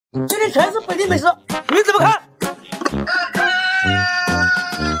这里全是本地美食，你怎么看？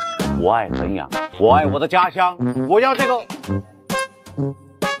我爱衡阳，我爱我的家乡，我要这个。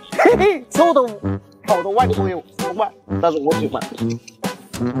嘿嘿，臭豆腐，好多外国友不卖，但是我喜欢。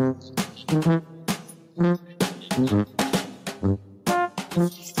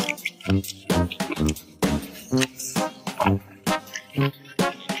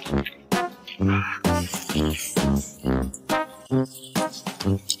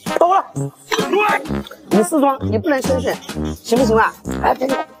够了，你四川你不能生选，行不行啊？哎，别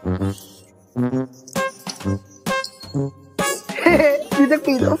动。嘿嘿，你的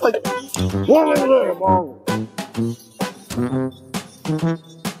鬼头粉，我们是什么？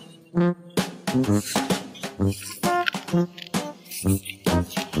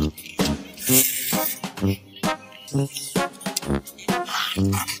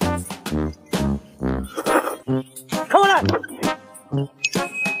看过来。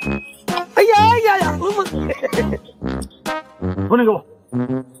哎呀呀呀！不能给我。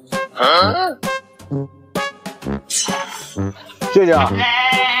谢谢啊。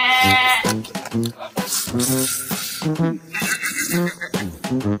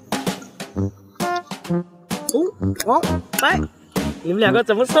黄白，你们两个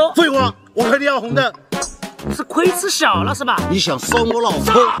怎么说？废话，我肯定要红的。是亏吃小了是吧？你想烧我老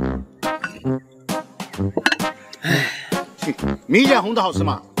婆？哎，明显红的好吃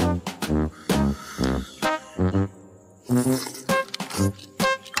嘛。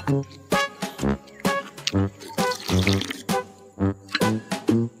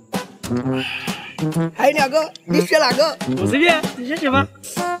还有两个，你选哪个？我随便，你先选吧。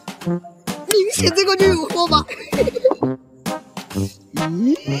明显这个就有货吧？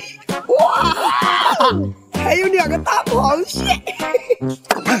咦，哇，还有两个大螃蟹。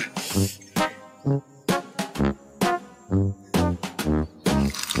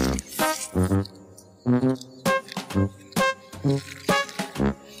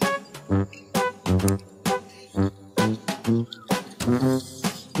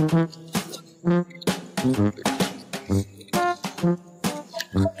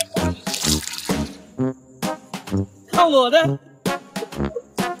看我的！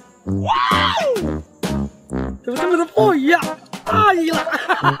哇，怎么这么多鲍鱼啊？大鱼了！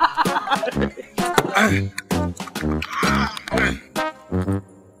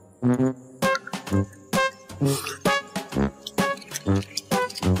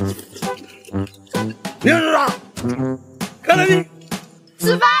你要吃啥？看到你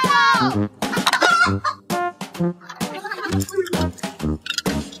吃饭了。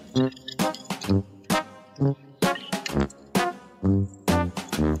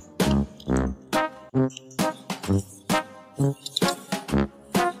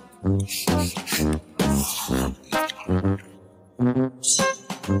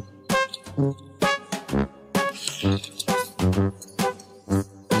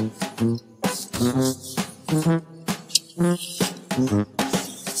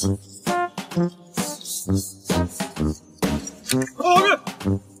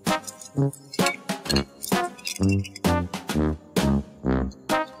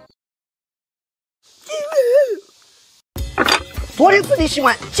昨天自己洗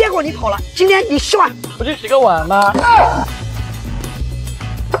碗，结果你跑了，今天你洗碗，不去洗个碗吗？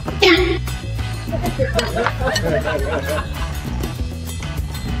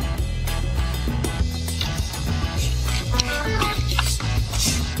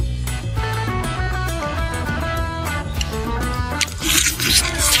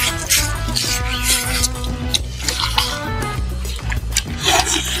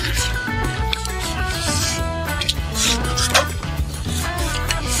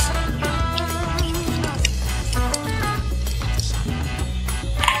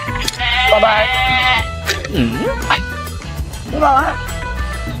拜拜。吃饱了，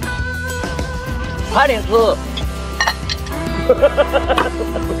快点吃。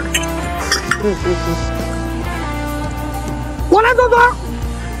我来做庄，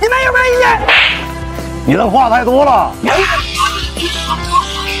你们有没有意见？你这话太多了。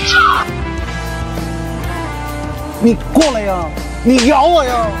你过来呀！你咬我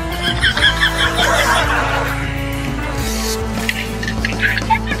呀！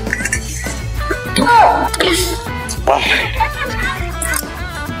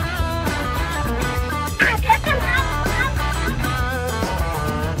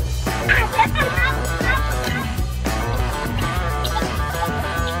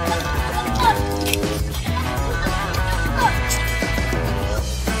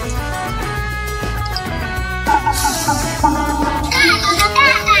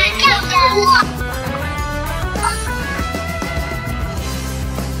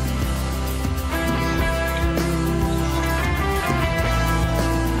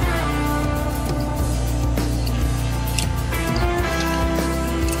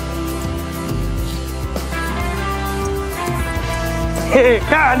嘿嘿，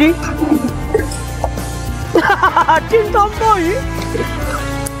看你，哈哈哈，金汤鲍鱼。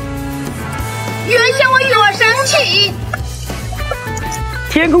原先我有生气。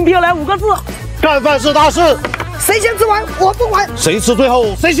天空飘来5个字：干饭是大事，谁先吃完我不管。谁吃最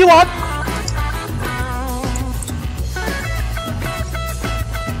后谁洗碗。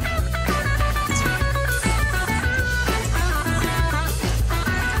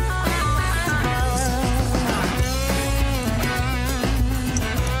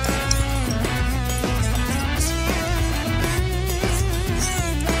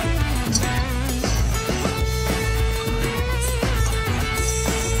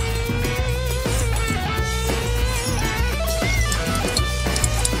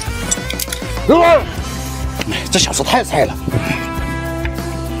这小子太菜了。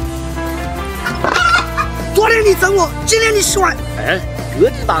昨天你整我，今天你洗碗。哎，格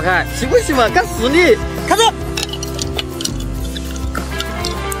局打开，洗不洗碗看实力。开始。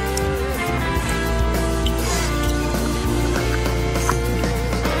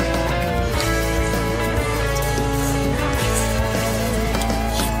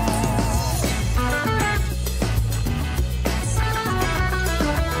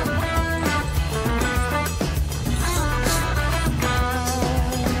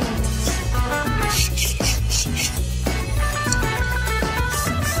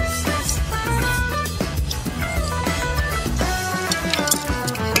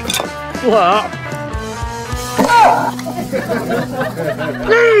不好。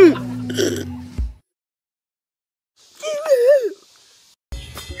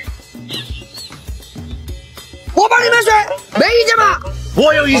我帮你们选，没意见吧？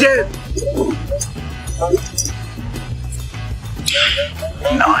我有意见。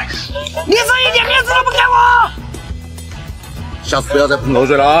Nice。你是一点面子都不给我。下次不要再喷口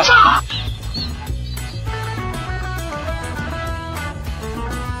水了啊！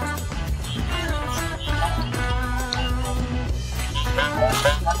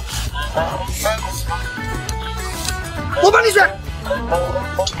我帮你选。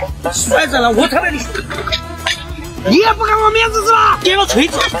摔着了，我才帮你选。你也不给我面子是吧？给我锤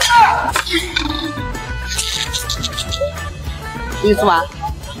子。你吃完。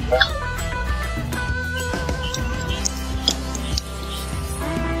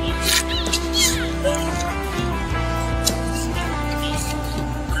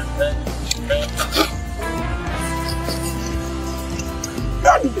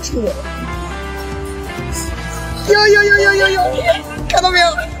那你不吃我？有，看到没有？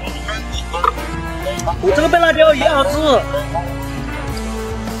我这个白辣椒也好吃。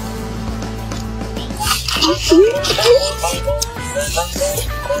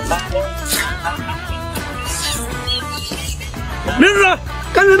没事，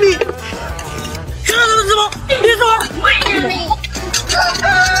干人命。看到了是吗？别说。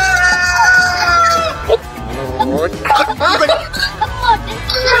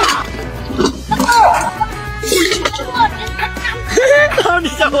你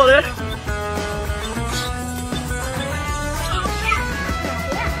吓我了！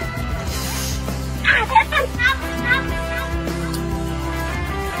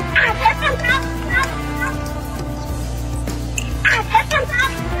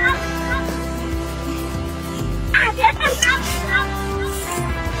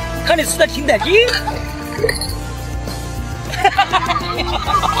看你吃的挺带劲。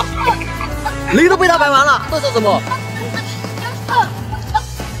雷都被他摆完了，这是什么？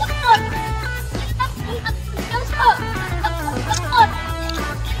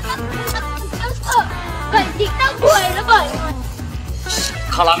本地当鬼了本。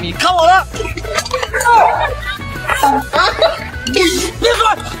卡拉米看我了！别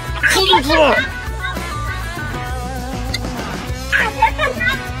说，吃就吃了。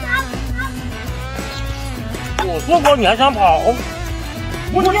我说过你还想跑？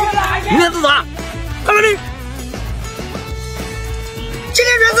我明天吃啥？看看你，今天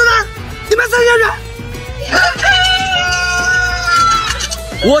原子呢？你们谁先选？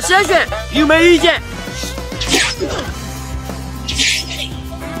我先选，有没有意见？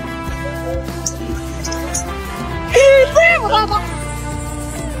对我他妈！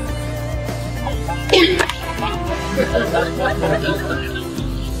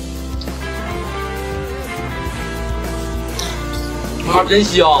啊，真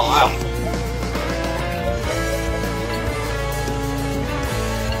香！哎呀，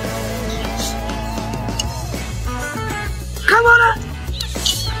看我的！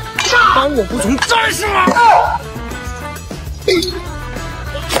当我不从战士啊！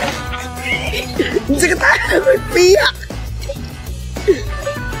你这个太会飞呀！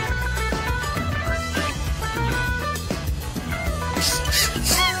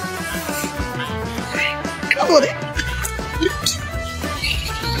做的。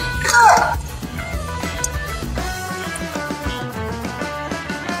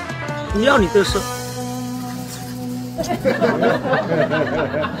你要你的事。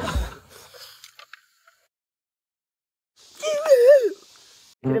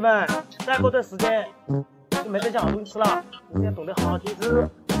兄弟们，再过段时间就没得讲东西吃了，你要懂得好好听吃。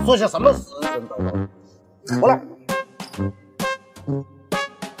说些什么时人叨叨？过来。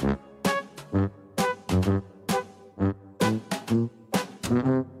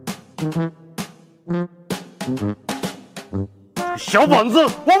小本子，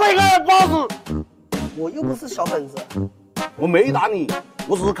我没个包子。我又不是小本子。我没打你，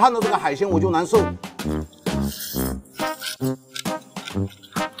我只是看到这个海鲜我就难受。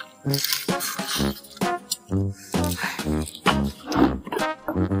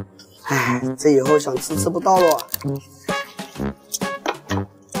哎，这以后想吃不到了。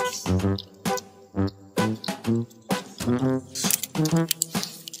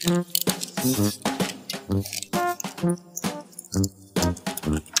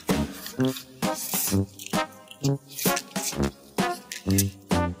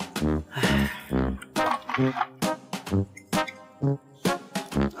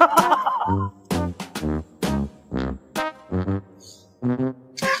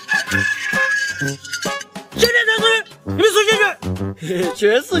现在才是你们说进去，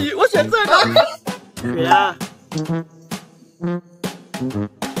全是鱼，我选这个。选。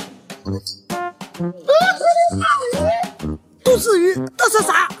都是鱼，都是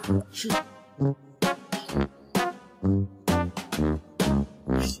啥？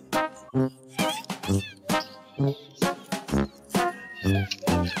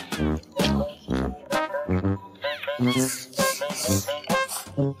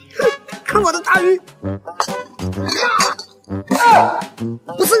看我的大鱼！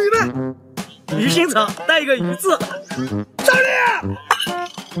不是你们！鱼腥草带一个鱼字。上来！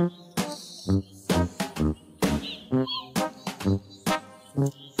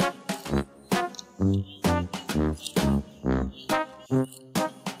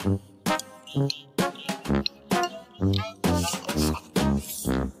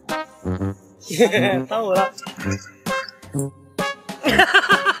到我了。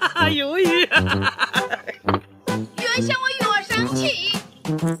鱿鱼。原先我与我生气，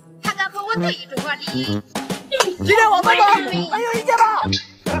他敢和我对着我理。今天我们吧，没有意见吧？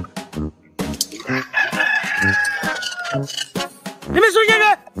你们谁先选？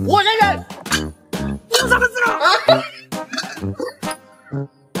我先选。有啥不知道？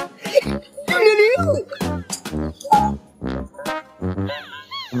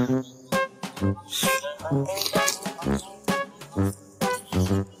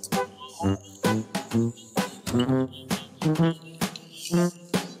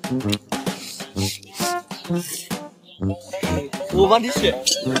我帮你选，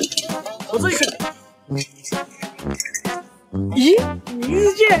我这里选。咦，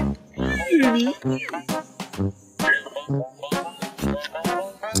鱼见玉米。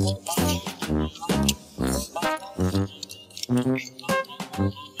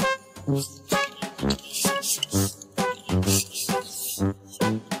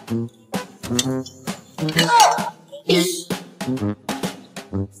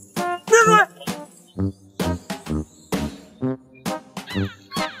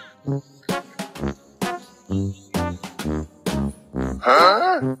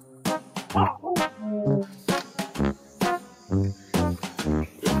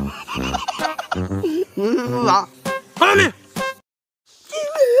好了没？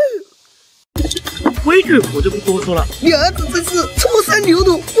规矩我就不多说了。你儿子真是初生牛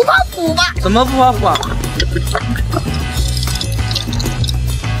犊不怕虎吧？怎么不怕虎啊？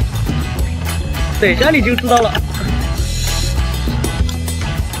等下你就知道了。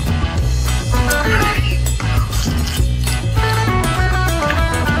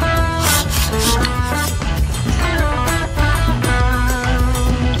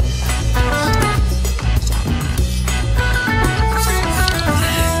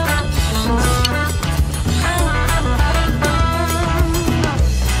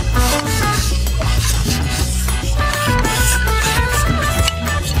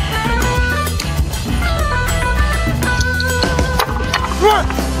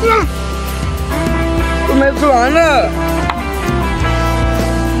都没吃完呢。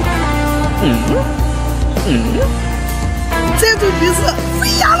这种局势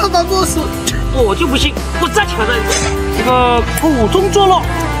非压了吧莫叔？我就不信，我再挑战一次。这个苦中作乐，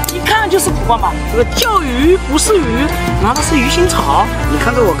一看就是苦瓜嘛。这个叫鱼不是鱼，难道是鱼腥草？你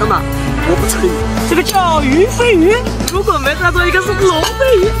看着我干嘛？我不成语。这个叫鱼非鱼，如果没猜错，应该是龙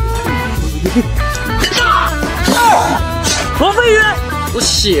飞鱼。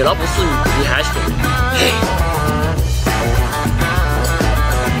写了不是你还写？嘿。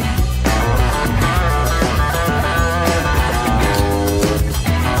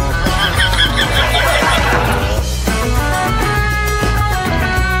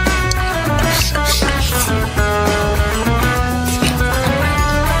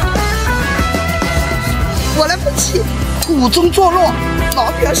我来分析，苦中作乐，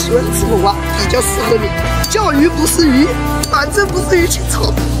老表喜欢吃苦啊，比较适合你。叫鱼不是鱼，反正不是鱼青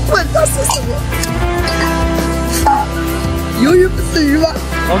草，问它是什么？鱿鱼不是鱼吗？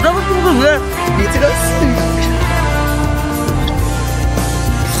我这不是鱼，你这个是鱼。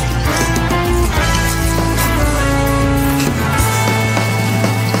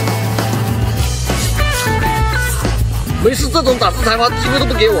没事，这种展示才华机会都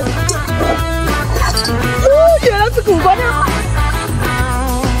不给我。原来是苦瓜的。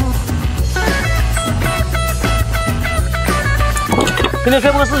今天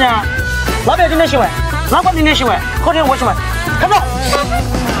宣布个事情啊，老表今天洗碗，老板明天洗碗，后天我洗碗，看着。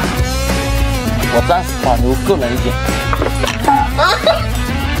我暂时保留个人意见。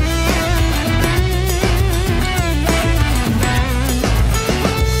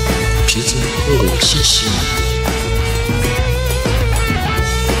皮子厚细细。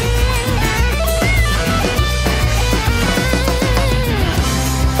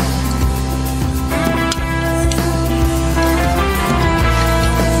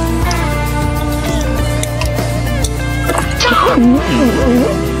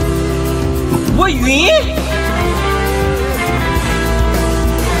我晕，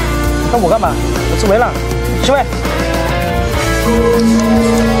那我干嘛？我吃完了，吃完。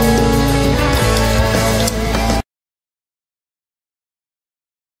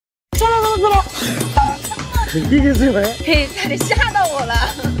走了。一定是回。嘿，差点吓到我了。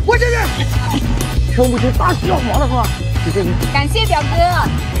我这是全部就大笑话了是吧？感谢表哥。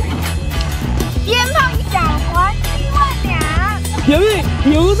鞭炮一响，还1万两。有没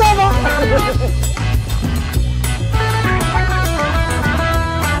有在吗？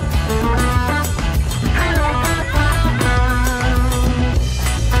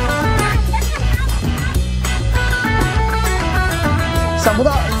想不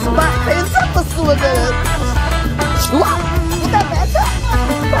到吃饭还有这么斯文的人。哇，不但白菜，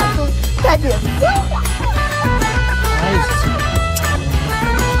饭中带点奢华。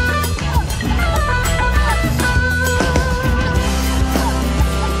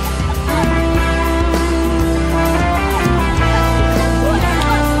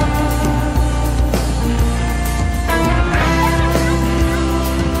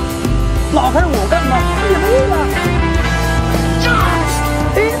哪还是我干的？也没有啊。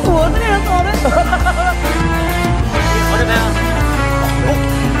哎，我这个人搞的。好久没有？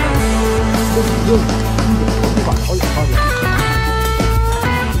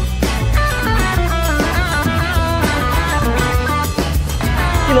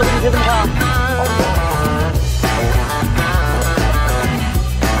进楼你别这么看。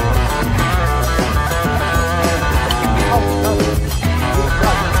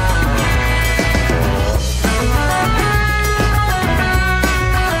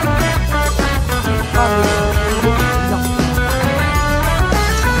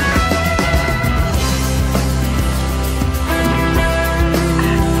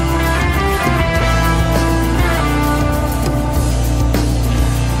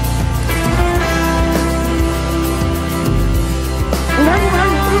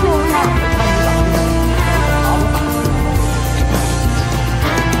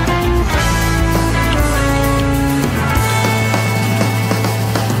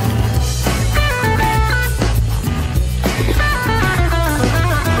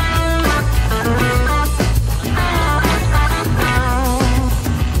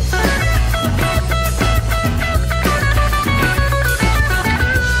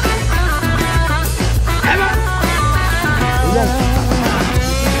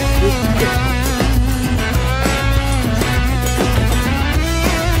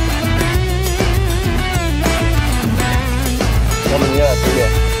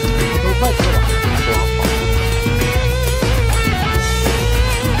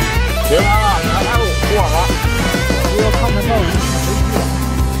别拍了，别拍了，不晚了。我要看看到底回去了。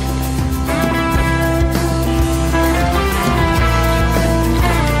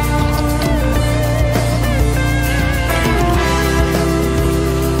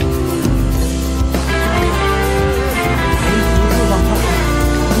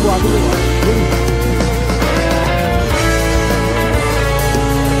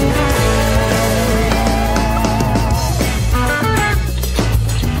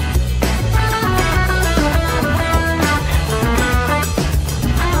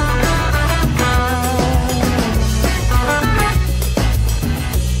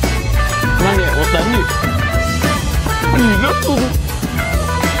我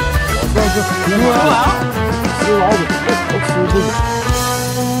算是吃老本，好吃不？